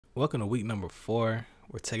Welcome to week number 4.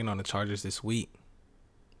 We're taking on the Chargers this week.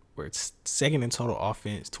 We're second in total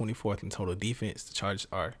offense, 24th in total defense. The Chargers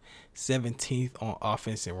are 17th on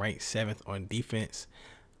offense and ranked 7th on defense.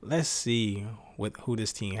 Let's see who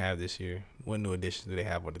this team have this year. What new additions do they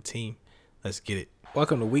have on the team? Let's get it.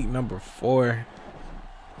 Welcome to week number 4.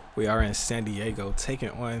 We are in San Diego taking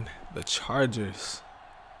on the Chargers.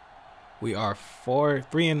 We are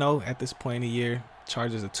 3-0 at this point in the year.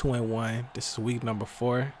 Chargers are 2-1. This is week number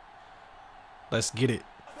 4. Let's get it.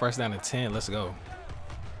 First down to 10. Let's go.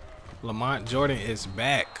 Lamont Jordan is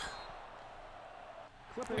back.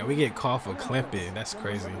 And we get called for clamping. That's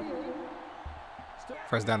crazy.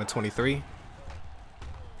 First down to 23.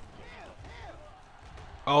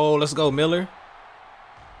 Oh, let's go, Miller.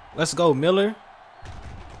 Let's go, Miller.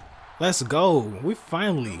 Let's go. We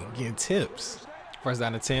finally getting tips. First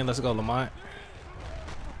down to 10. Let's go, Lamont.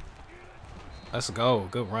 Let's go.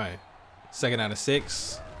 Good run. Second down to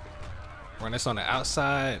 6. Run this on the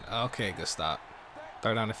outside. Okay, good stop.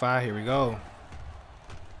 Third down to 5. Here we go.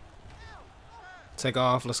 Take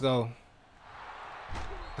off. Let's go.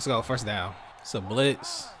 Let's go. First down. It's a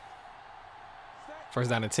blitz. First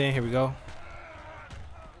down to 10. Here we go.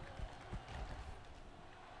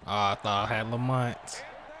 Oh, I thought I had Lamont.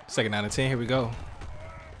 Second down to 10. Here we go.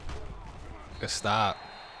 Good stop.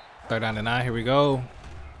 Third down to 9. Here we go.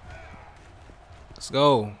 Let's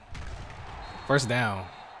go. First down.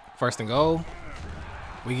 First and goal.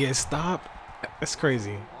 We get stopped. That's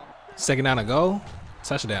crazy. Second down to go.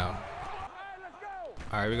 Touchdown.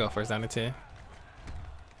 All right, we go. First down to 10.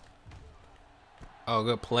 Oh,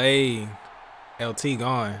 good play. LT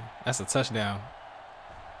gone. That's a touchdown.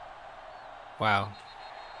 Wow.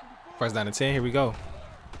 First down to 10. Here we go.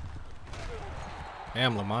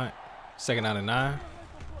 Damn, Lamont. Second down to 9.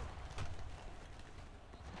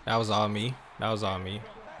 That was all me. That was all me.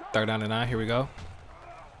 Third down to 9. Here we go.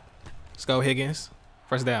 Let's go, Higgins.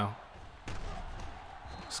 First down.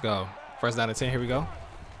 Let's go. First down to 10. Here we go.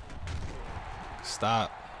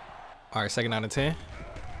 Stop. All right, second down to 10.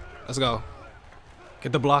 Let's go.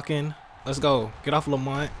 Get the block in. Let's go. Get off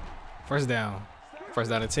Lamont. First down.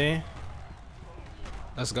 First down to 10.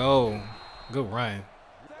 Let's go. Good run.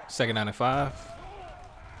 Second down to 5.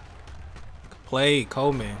 Play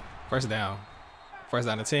Coleman. First down. First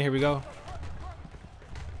down to 10. Here we go.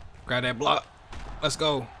 Grab that block. Let's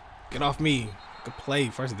go. Get off me. Good play.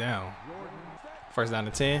 First down. First down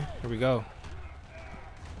to 10. Here we go.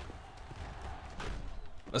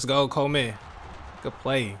 Let's go, Coleman. Good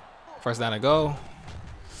play. First down to go.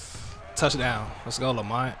 Touchdown. Let's go,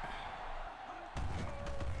 Lamont.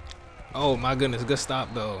 Oh, my goodness. Good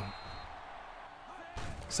stop, though.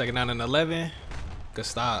 Second down and 11. Good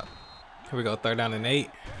stop. Here we go. Third down and 8.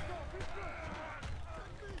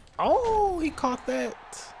 Oh, he caught that.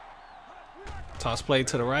 Toss play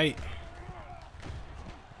to the right.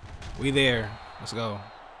 We there. Let's go.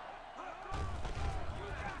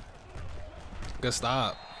 Good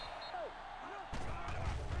stop.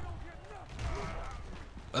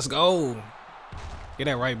 Let's go. Get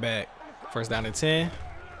that right back. First down to 10.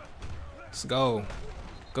 Let's go.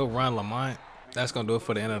 Good run, Lamont. That's going to do it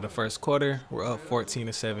for the end of the first quarter. We're up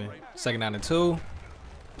 14-7. Second down to 2.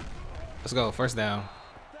 Let's go. First down.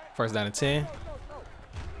 First down to 10.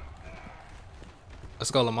 Let's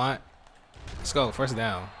go, Lamont. Let's go. First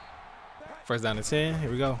down. First down to 10. Here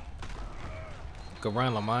we go. Good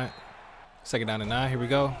run, Lamont. Second down to 9. Here we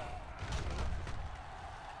go.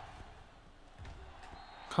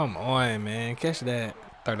 Come on, man. Catch that.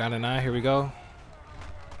 Third down to 9. Here we go.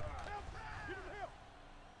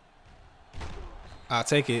 I'll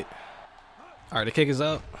take it. All right, the kick is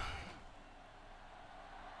up.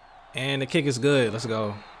 And the kick is good. Let's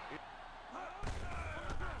go.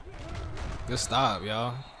 Good stop,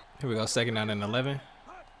 y'all. Here we go. Second down and 11.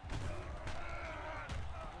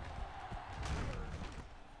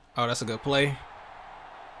 Oh, that's a good play.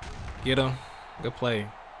 Get him. Good play.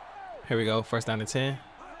 Here we go. First down to 10.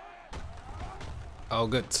 Oh,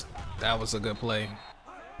 good. That was a good play.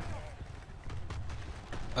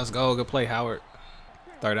 Let's go. Good play, Howard.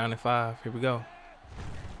 Third down and 5. Here we go.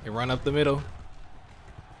 They run up the middle.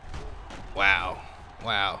 Wow.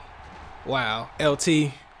 Wow. Wow.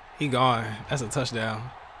 LT. He gone. That's a touchdown.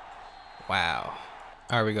 Wow.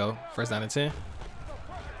 All right, we go. First down to 10.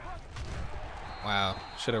 Wow.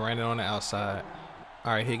 Should have ran it on the outside.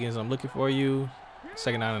 All right, Higgins, I'm looking for you.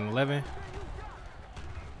 Second down and 11.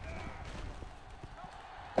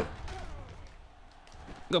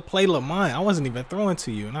 Good play, Lamont. I wasn't even throwing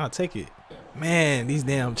to you, and I'll take it. Man, these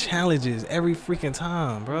damn challenges every freaking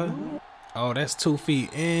time, bro. Oh, that's 2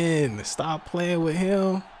 feet in. Stop playing with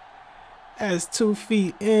him. That's 2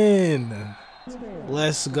 feet in.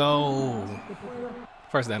 Let's go.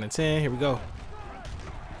 First down and 10. Here we go.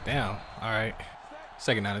 Down. All right.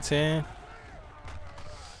 Second down and 10.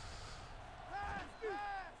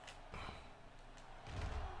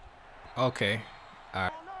 Okay. All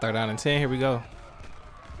right. Third down and 10. Here we go.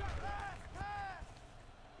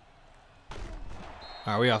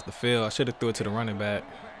 All right, we off the field. I should have threw it to the running back.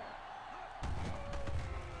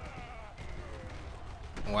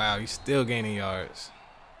 Wow, he's still gaining yards.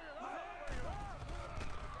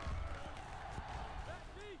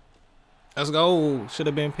 Let's go. Should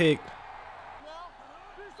have been picked.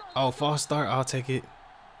 Oh, false start. I'll take it.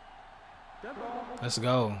 Let's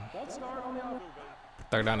go.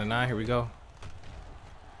 Third down and 9. Here we go.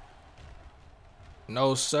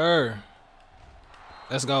 No, sir.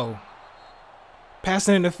 Let's go.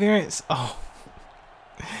 Passing interference. Oh.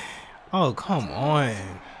 Oh, come on.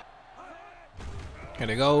 Here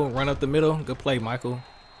they go. Run up the middle. Good play, Michael.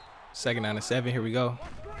 Second down and 7. Here we go.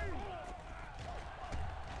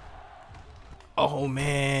 Oh,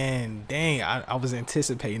 man. Dang. I was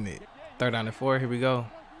anticipating it. Third down and 4. Here we go.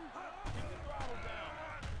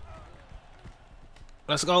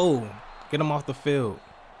 Let's go. Get them off the field.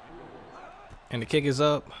 And the kick is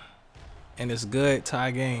up. And it's good.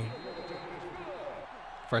 Tie game.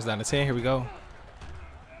 First down to 10. Here we go.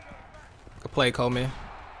 Good play, Coleman.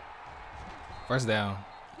 First down.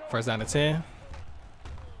 First down to 10.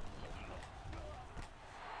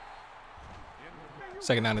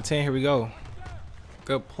 Second down to 10. Here we go.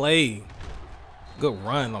 Good play. Good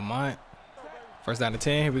run, Lamont. First down to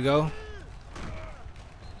 10. Here we go.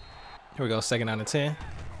 Here we go. Second down to 10.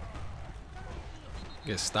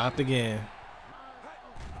 Get stopped again.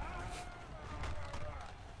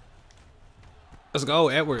 Let's go,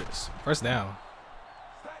 Edwards. First down.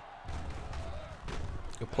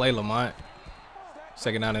 Good play, Lamont.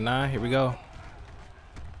 Second down and 9. Here we go.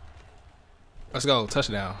 Let's go.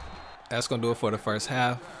 Touchdown. That's going to do it for the first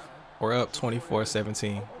half. We're up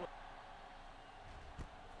 24-17.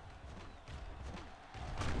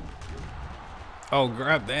 Oh,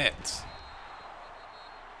 grab that.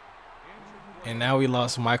 And now we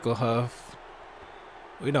lost Michael Huff.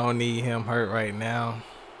 We don't need him hurt right now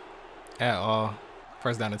at all.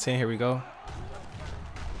 First down to 10. Here we go.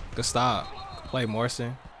 Good stop. Good play,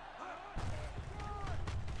 Morrison.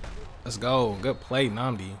 Let's go. Good play,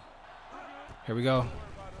 Namdi. Here we go.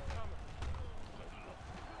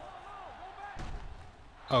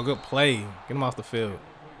 Oh, good play. Get him off the field.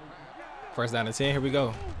 First down to 10. Here we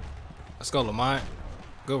go. Let's go, Lamont.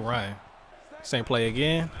 Good run. Same play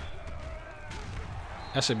again.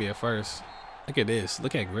 That should be a first. Look at this.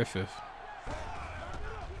 Look at Griffith.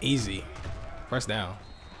 Easy. First down.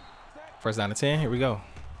 First down to 10. Here we go.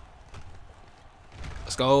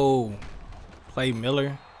 Let's go. Play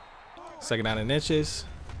Miller. Second down and inches.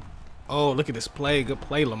 Oh, look at this play. Good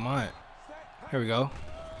play, Lamont. Here we go.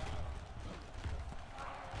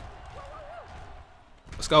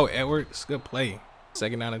 Let's go, Edwards. Good play.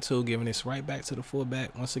 Second down and 2. Giving this right back to the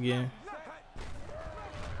fullback once again.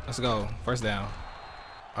 Let's go. First down.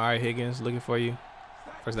 All right, Higgins, looking for you.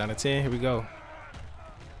 First down to 10. Here we go.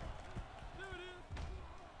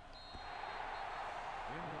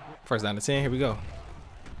 First down to 10. Here we go.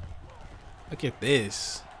 Look at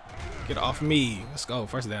this. Get off me. Let's go.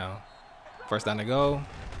 First down. First down to go.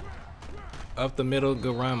 Up the middle.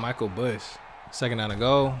 Good run, Michael Bush. Second down to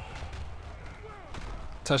go.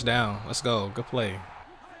 Touchdown. Let's go. Good play.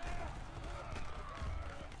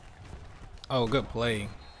 Oh, good play.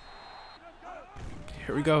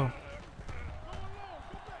 Here we go.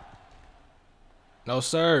 No,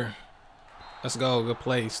 sir. Let's go. Good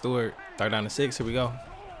play, Stewart. Third down to 6. Here we go.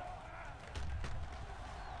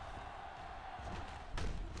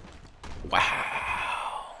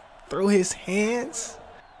 Wow. Through his hands.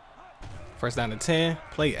 First down to 10.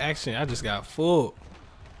 Play action. I just got full.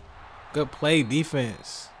 Good play,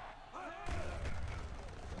 defense.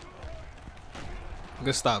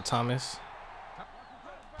 Good stop, Thomas.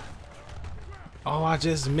 Oh, I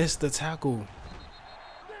just missed the tackle.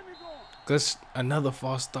 Good, another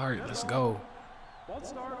false start. Let's go.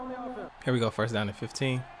 Here we go. First down to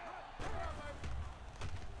 15.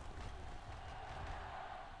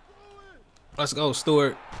 Let's go,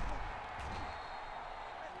 Stewart.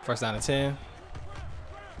 First down to 10.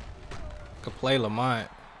 Good play, Lamont.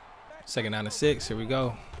 Second down to 6. Here we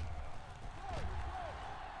go.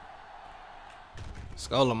 Let's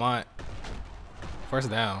go, Lamont. First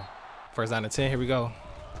down. First down to 10. Here we go.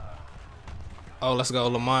 Oh, let's go,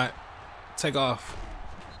 Lamont. Take off.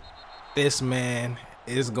 This man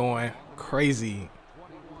is going crazy.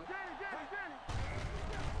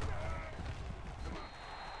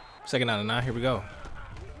 Second down to 9. Here we go.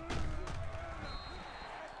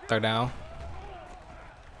 Third down.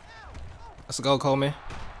 Let's go, Coleman.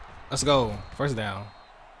 Let's go. First down.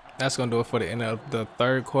 That's going to do it for the end of the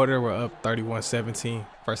third quarter. We're up 31-17.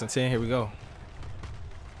 First and 10. Here we go.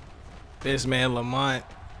 This man, Lamont,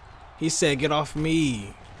 he said, get off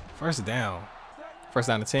me. First down. First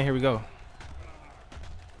down to 10. Here we go.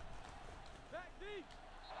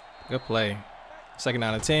 Good play. Second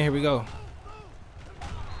down to 10. Here we go.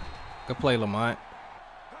 Good play, Lamont.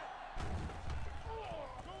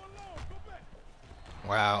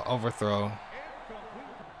 Wow, overthrow.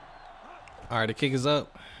 All right, the kick is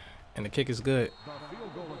up, and the kick is good.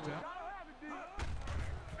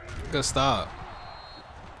 Good stop.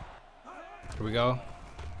 Here we go.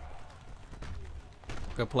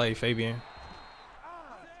 Good play, Fabian.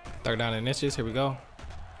 Third down in inches. Here we go.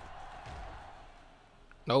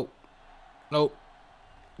 Nope. Nope.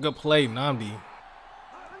 Good play, Namdi.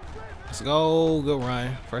 Let's go. Good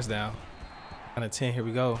run. First down. On a 10. Here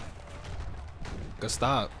we go. Good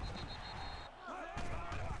stop.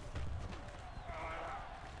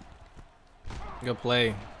 Good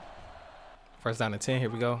play. First down to 10.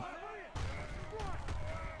 Here we go.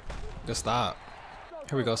 Good stop.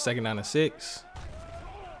 Here we go. Second down to 6.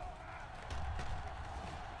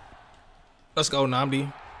 Let's go,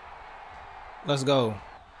 Namdi. Let's go.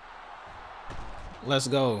 Let's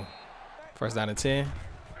go. First down to 10.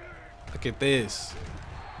 Look at this.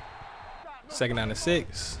 Second down to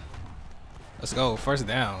 6. Let's go. First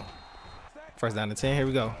down. First down to 10. Here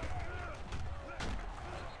we go.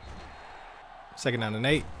 Second down to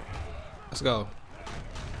 8. Let's go.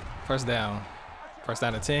 First down. First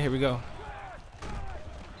down to 10. Here we go.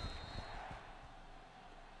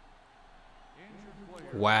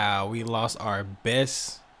 Wow, we lost our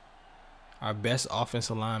best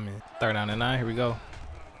offensive lineman. Third down to 9. Here we go.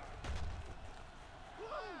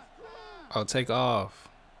 Oh, take off.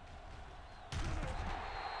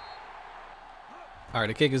 All right,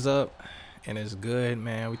 the kick is up, and it's good,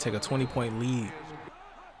 man. We take a 20-point lead.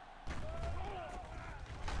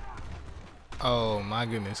 Oh, my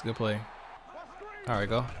goodness. Good play. All right,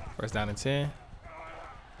 go. First down to 10.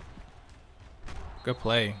 Good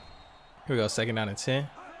play. Here we go. Second down to 10.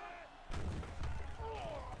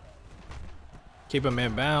 Keep him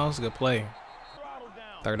in bounds. Good play.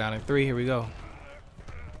 Third down and 3. Here we go.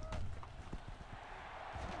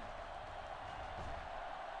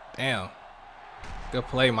 Damn. Good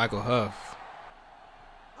play, Michael Huff.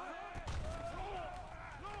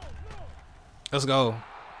 Let's go.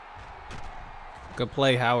 Good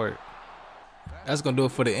play, Howard. That's going to do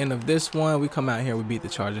it for the end of this one. We come out here, we beat the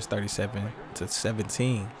Chargers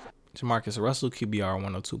 37-17. Jamarcus Russell, QBR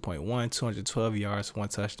 102.1, 212 yards, 1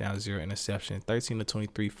 touchdown, 0 interception,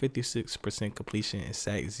 13-23, 56% completion, and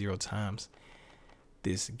sacked 0 times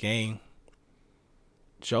this game.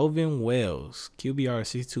 Joven Wells, QBR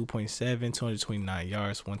 62.7, 229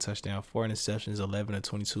 yards, 1 touchdown, 4 interceptions,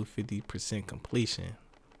 11-22, 50% completion.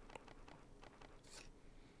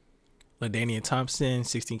 LaDainian Thompson,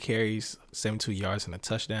 16 carries, 72 yards, and a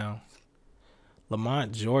touchdown.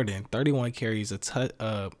 Lamont Jordan, 31 carries,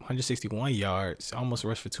 161 yards, almost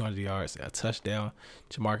rushed for 200 yards, a touchdown.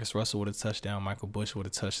 Jamarcus Russell with a touchdown. Michael Bush with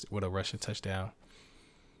a rushing touchdown.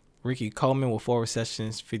 Ricky Coleman with 4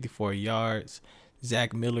 receptions, 54 yards.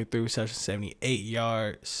 Zach Miller 3 receptions, 78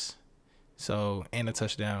 yards. And a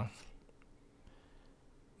touchdown.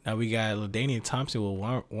 Now we got LaDainian Thompson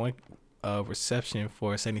with one reception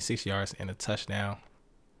for 76 yards and a touchdown.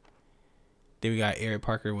 Then we got Eric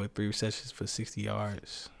Parker with 3 receptions for 60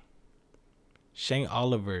 yards. Shane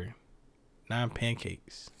Oliver, 9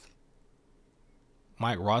 pancakes.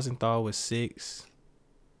 Mike Rosenthal with 6.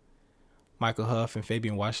 Michael Huff and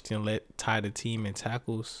Fabian Washington tied the team in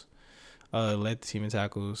tackles. Led the team in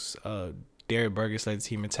tackles. Derek Burgess led the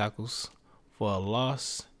team in tackles for a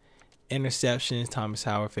loss. Interceptions, Thomas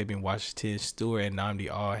Howard, Fabian Washington, Stewart, and Namdi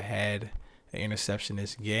all had an interception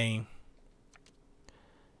this game.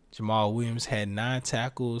 Jamal Williams had 9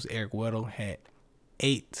 tackles. Eric Weddle had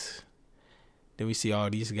 8. Then we see all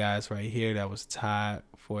these guys right here that was tied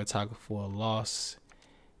for a tackle for a loss.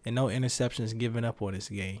 And no interceptions given up on this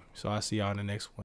game. So I'll see y'all in the next one.